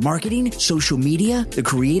influencer marketing, social media, the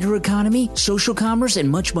creator economy, social commerce, and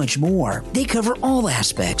much, much more. They cover all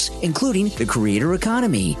aspects, including the creator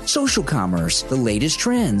economy, social commerce, the latest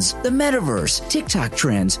trends, the metaverse, TikTok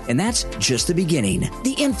trends, and that's just the beginning.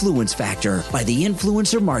 The Influence Factor by the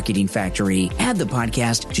Influencer Marketing Factory. Add the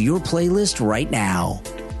podcast to your playlist right now.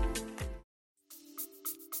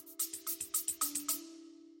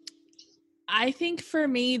 I think for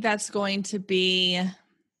me, that's going to be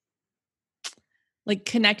like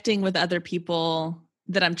connecting with other people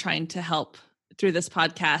that I'm trying to help through this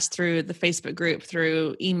podcast, through the Facebook group,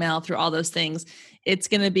 through email, through all those things. It's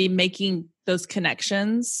going to be making those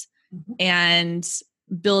connections and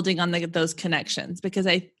building on those connections, because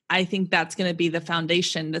I think that's going to be the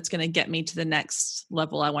foundation that's going to get me to the next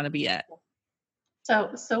level I want to be at.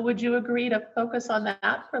 So would you agree to focus on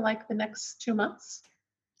that for like the next 2 months?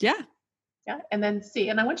 Yeah. Yeah. And then see,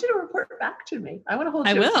 and I want you to report back to me. I want to hold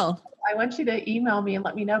you. I will. I want you to email me and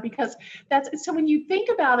let me know, because so when you think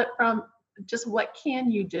about it from just what can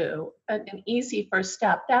you do, an easy first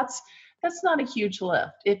step, that's not a huge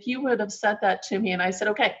lift. If you would have said that to me and I said,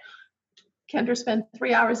 okay, Kendra, spend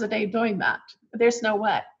 3 hours a day doing that, there's no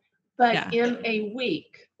way. But in a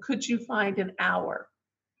week, could you find an hour?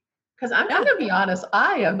 Because I'm going to be honest,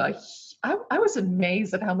 I was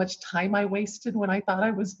amazed at how much time I wasted when I thought I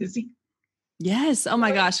was busy. Yes. Oh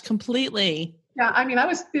my gosh, completely. Yeah, I mean, I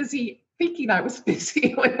was busy thinking I was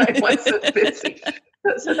busy when I wasn't busy.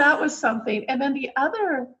 So that was something. And then the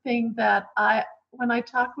other thing that when I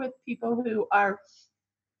talk with people who are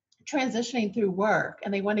transitioning through work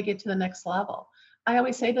and they want to get to the next level, I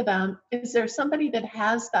always say to them, is there somebody that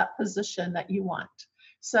has that position that you want?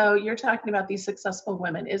 So you're talking about these successful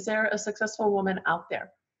women. Is there a successful woman out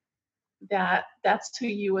there that's who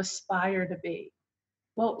you aspire to be?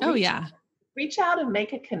 Well, reach out and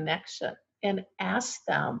make a connection and ask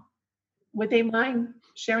them, would they mind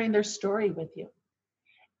sharing their story with you?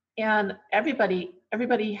 And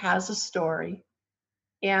everybody has a story,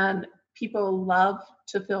 and people love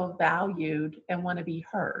to feel valued and want to be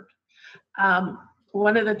heard.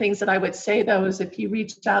 One of the things that I would say, though, is if you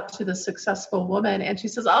reach out to the successful woman and she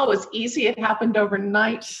says, "Oh, it's easy, it happened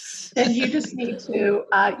overnight," then you just need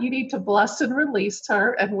to bless and release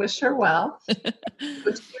her and wish her well. Go to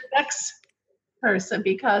your next person,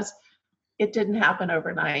 because it didn't happen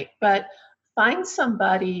overnight. But find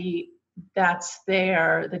somebody that's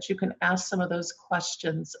there that you can ask some of those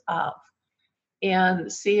questions of, and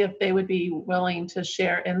see if they would be willing to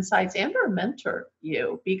share insights and or mentor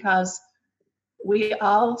you, because we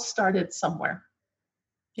all started somewhere.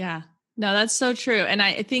 Yeah, no, that's so true. And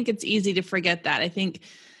I think it's easy to forget that. I think,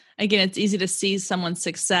 again, it's easy to see someone's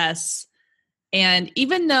success. And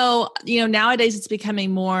even though, nowadays it's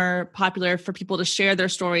becoming more popular for people to share their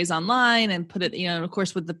stories online and put it, of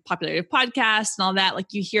course, with the popularity of podcasts and all that, like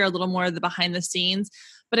you hear a little more of the behind the scenes,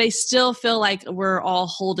 but I still feel like we're all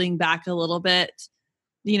holding back a little bit.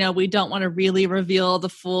 We don't want to really reveal the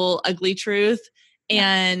full ugly truth.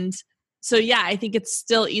 And so, I think it's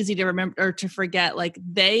still easy to remember or to forget, like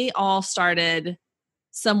they all started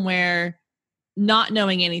somewhere not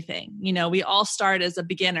knowing anything. We all start as a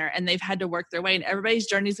beginner and they've had to work their way, and everybody's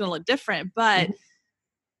journey is going to look different, but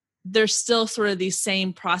there's still sort of these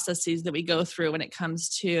same processes that we go through when it comes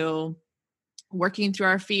to working through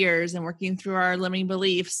our fears and working through our limiting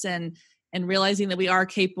beliefs and realizing that we are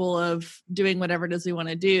capable of doing whatever it is we want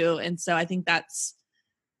to do. And so I think that's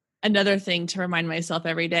another thing to remind myself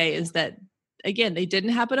every day, is that, again, they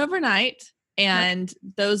didn't happen overnight. And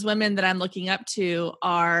those women that I'm looking up to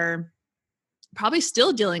are probably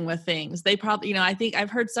still dealing with things. They probably, I think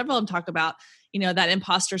I've heard several of them talk about, that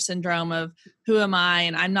imposter syndrome of who am I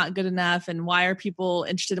and I'm not good enough and why are people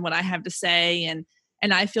interested in what I have to say?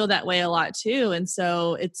 And I feel that way a lot too. And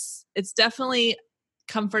so it's definitely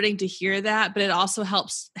comforting to hear that, but it also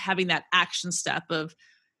helps having that action step of,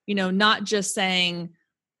 not just saying,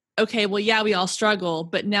 okay, well, yeah, we all struggle,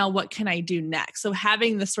 but now what can I do next? So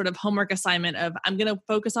having this sort of homework assignment of, I'm going to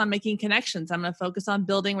focus on making connections. I'm going to focus on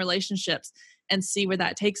building relationships and see where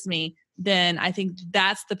that takes me. Then I think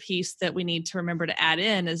that's the piece that we need to remember to add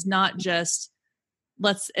in, is not just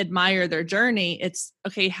let's admire their journey. It's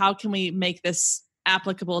okay, how can we make this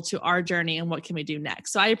applicable to our journey and what can we do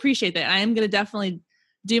next? So I appreciate that. I am going to definitely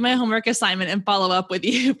do my homework assignment and follow up with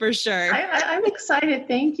you for sure. I'm excited.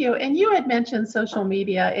 Thank you. And you had mentioned social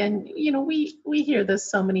media, and we hear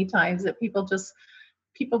this so many times that people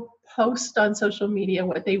post on social media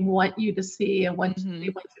what they want you to see and what they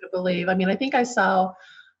want you to believe. I mean, I think I saw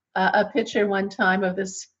a picture one time of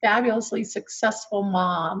this fabulously successful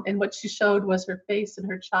mom, and what she showed was her face and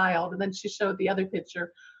her child, and then she showed the other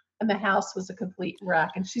picture and the house was a complete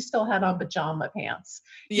wreck, and she still had on pajama pants.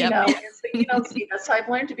 Yep. And so you don't see that. So I've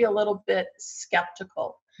learned to be a little bit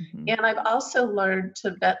skeptical. And I've also learned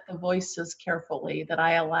to vet the voices carefully that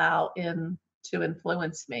I allow in to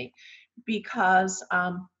influence me, because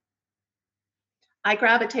I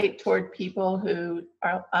gravitate toward people who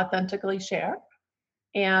are authentically share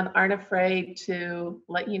and aren't afraid to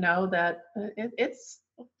let you know that it's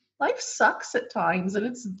life sucks at times and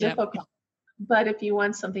it's difficult. Yep. But if you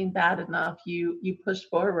want something bad enough, you push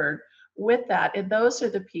forward with that. And those are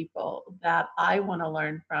the people that I want to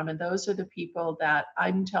learn from. And those are the people that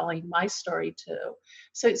I'm telling my story to.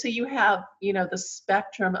 So you have, the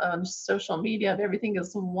spectrum on social media of everything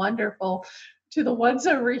is wonderful, to the ones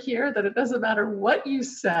over here that it doesn't matter what you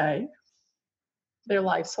say, their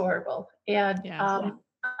life's horrible. And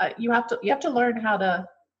you have to learn how to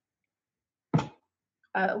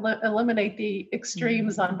eliminate the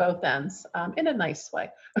extremes on both ends in a nice way.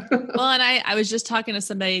 Well, and I was just talking to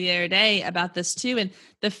somebody the other day about this too, and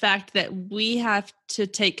the fact that we have to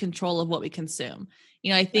take control of what we consume.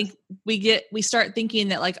 I think we start thinking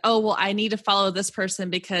that like, oh, well, I need to follow this person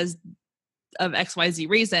because of XYZ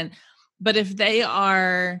reason. But if they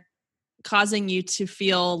are causing you to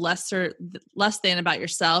feel less than about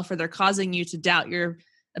yourself, or they're causing you to doubt your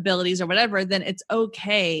abilities or whatever, then it's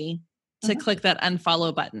okay to click that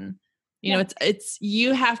unfollow button. It's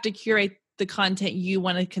you have to curate the content you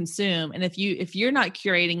want to consume. And if you're not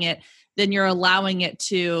curating it, then you're allowing it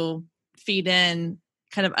to feed in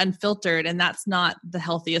kind of unfiltered, and that's not the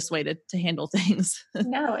healthiest way to handle things.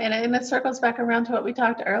 No, and it circles back around to what we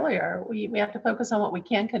talked earlier. We have to focus on what we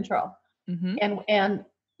can control, and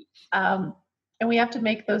we have to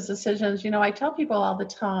make those decisions. I tell people all the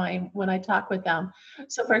time when I talk with them.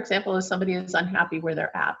 So, for example, if somebody is unhappy where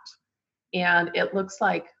they're at, and it looks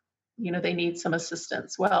like they need some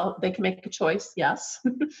assistance, well, they can make a choice, yes,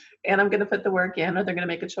 and I'm going to put the work in, or they're going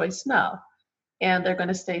to make a choice, no. And they're going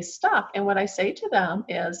to stay stuck. And what I say to them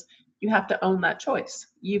is, you have to own that choice.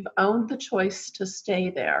 You've owned the choice to stay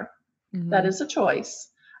there. That is a choice.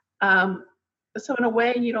 So in a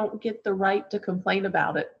way, you don't get the right to complain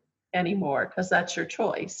about it anymore, because that's your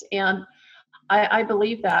choice. And I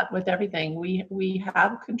believe that with everything, we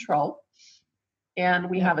have control, and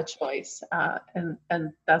we have a choice, and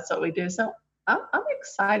that's what we do. So I'm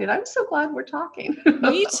excited. I'm so glad we're talking.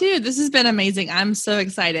 Me too. This has been amazing. I'm so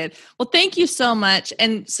excited. Well, thank you so much.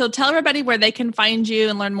 And so tell everybody where they can find you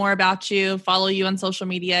and learn more about you, follow you on social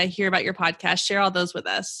media, hear about your podcast, share all those with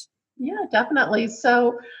us. Yeah, definitely.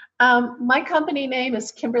 So my company name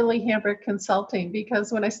is Kimberly Hambrick Consulting,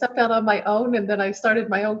 because when I stepped out on my own and then I started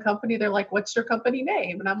my own company, they're like, what's your company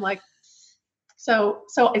name? And I'm like, so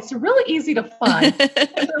it's really easy to find.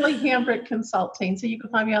 Kimberly Hambrick Consulting. So you can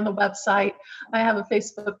find me on the website. I have a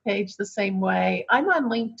Facebook page the same way. I'm on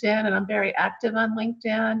LinkedIn, and I'm very active on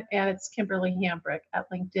LinkedIn, and it's Kimberly Hambrick at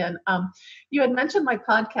LinkedIn. You had mentioned my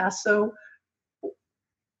podcast. So a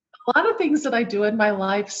lot of things that I do in my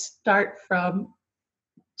life start from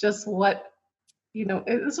just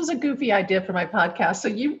this was a goofy idea for my podcast. So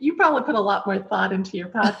you probably put a lot more thought into your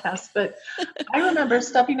podcast, but I remember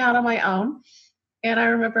stepping out on my own. And I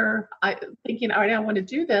remember thinking, all right, I want to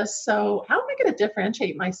do this. So how am I going to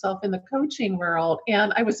differentiate myself in the coaching world?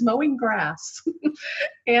 And I was mowing grass.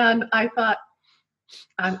 And I thought,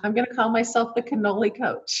 I'm going to call myself the cannoli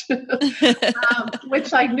coach,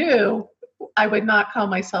 which I knew I would not call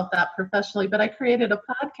myself that professionally. But I created a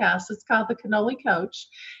podcast. It's called The Cannoli Coach.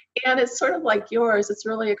 And it's sort of like yours. It's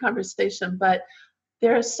really a conversation. But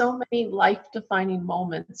there are so many life-defining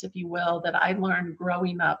moments, if you will, that I learned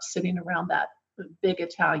growing up, sitting around that big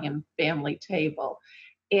Italian family table.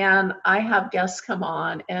 And I have guests come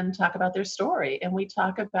on and talk about their story. And we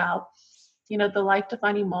talk about, the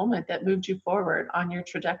life-defining moment that moved you forward on your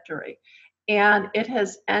trajectory. And it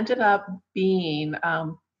has ended up being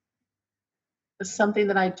something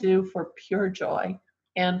that I do for pure joy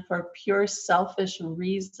and for pure selfish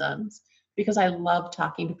reasons, because I love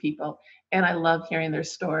talking to people and I love hearing their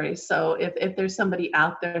stories. So if there's somebody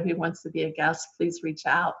out there who wants to be a guest, please reach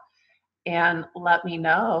out and let me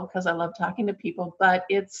know, because I love talking to people. But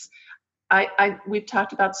we've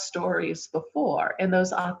talked about stories before, and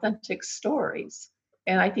those authentic stories.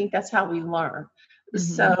 And I think that's how we learn.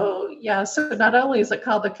 So not only is it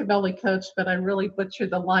called the Cannoli Coach, but I really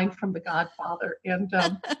butchered the line from The Godfather. And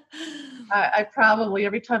I probably,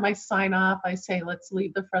 every time I sign off, I say, let's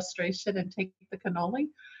leave the frustration and take the cannoli.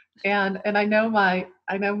 And I know my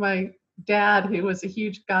dad, who was a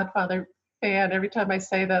huge Godfather fan, every time I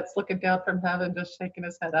say that's looking down from heaven, just shaking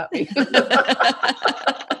his head at me.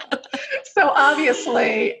 So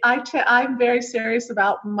obviously, I'm very serious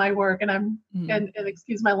about my work, and and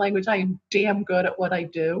excuse my language, I am damn good at what I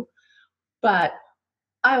do. But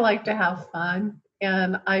I like to have fun,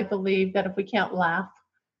 and I believe that if we can't laugh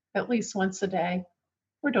at least once a day,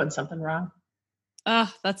 we're doing something wrong.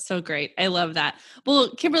 Oh, that's so great. I love that.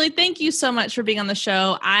 Well, Kimberly, thank you so much for being on the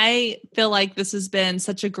show. I feel like this has been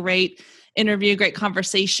such a great interview, great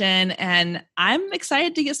conversation, and I'm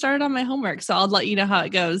excited to get started on my homework. So I'll let you know how it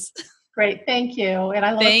goes. Great. Thank you. And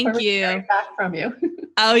I look forward to hearing back from you.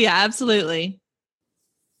 Oh, yeah, absolutely.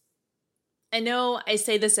 I know I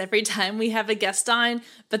say this every time we have a guest on,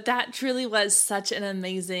 but that truly was such an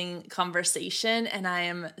amazing conversation. And I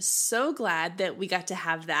am so glad that we got to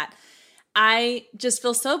have that. I just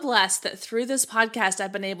feel so blessed that through this podcast,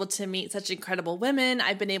 I've been able to meet such incredible women.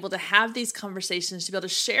 I've been able to have these conversations, to be able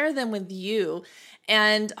to share them with you,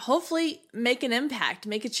 and hopefully make an impact,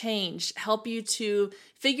 make a change, help you to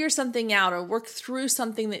figure something out or work through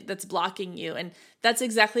something that's blocking you. And that's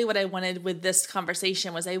exactly what I wanted with this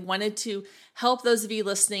conversation. Was I wanted to help those of you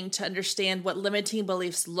listening to understand what limiting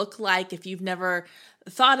beliefs look like if you've never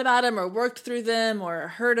thought about them or worked through them or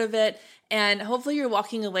heard of it. And hopefully you're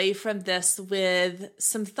walking away from this with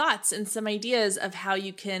some thoughts and some ideas of how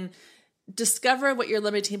you can discover what your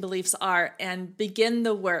limiting beliefs are and begin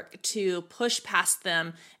the work to push past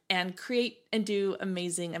them and create and do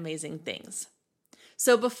amazing, amazing things.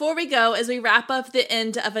 So before we go, as we wrap up the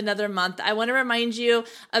end of another month, I want to remind you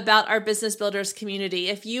about our Business Builders community.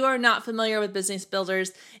 If you are not familiar with Business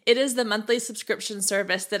Builders, it is the monthly subscription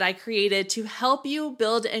service that I created to help you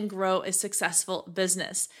build and grow a successful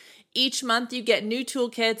business. Each month, you get new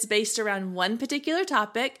toolkits based around one particular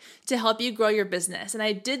topic to help you grow your business. And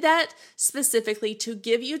I did that specifically to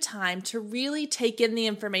give you time to really take in the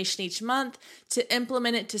information each month, to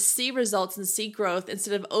implement it, to see results and see growth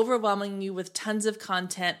instead of overwhelming you with tons of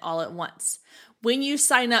content all at once. When you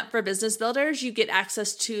sign up for Business Builders, you get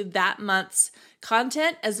access to that month's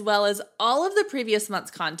content as well as all of the previous month's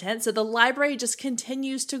content. So the library just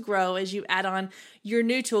continues to grow as you add on your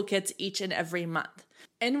new toolkits each and every month.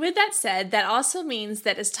 And with that said, that also means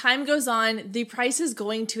that as time goes on, the price is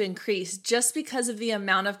going to increase just because of the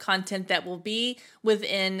amount of content that will be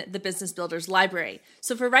within the Business Builders library.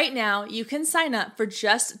 So for right now, you can sign up for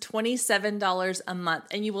just $27 a month,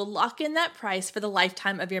 and you will lock in that price for the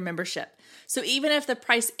lifetime of your membership. So even if the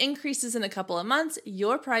price increases in a couple of months,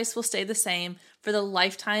 your price will stay the same for the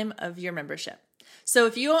lifetime of your membership. So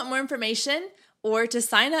if you want more information, or to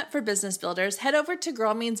sign up for Business Builders, head over to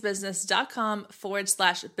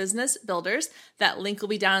girlmeansbusiness.com/business builders. That link will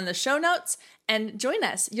be down in the show notes, and join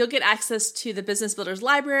us. You'll get access to the Business Builders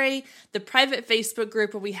library, the private Facebook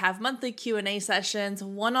group where we have monthly Q&A sessions,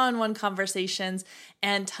 one-on-one conversations,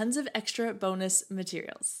 and tons of extra bonus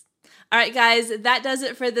materials. All right, guys, that does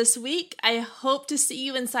it for this week. I hope to see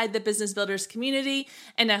you inside the Business Builders community,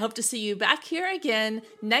 and I hope to see you back here again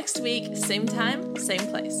next week, same time, same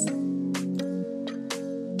place.